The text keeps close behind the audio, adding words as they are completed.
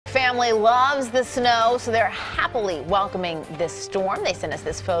Family loves the snow, so they're happily welcoming this storm. They sent us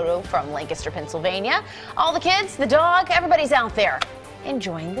this photo from Lancaster, Pennsylvania. All the kids, the dog, everybody's out there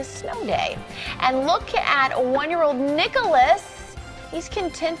enjoying this snow day. And look at 1-year-old Nicholas. He's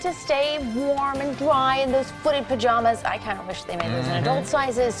content to stay warm and dry in those footed pajamas. I kind of wish they made those in adult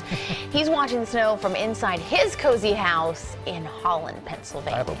sizes. He's watching the snow from inside his cozy house in Holland,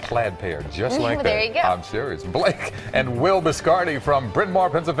 Pennsylvania. I have a plaid pair just like that. There you go. I'm serious. Blake and Will Biscardi from Bryn Mawr,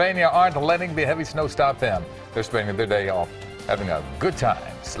 Pennsylvania aren't letting the heavy snow stop them. They're spending their day off having a good time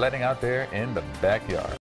sledding out there in the backyard.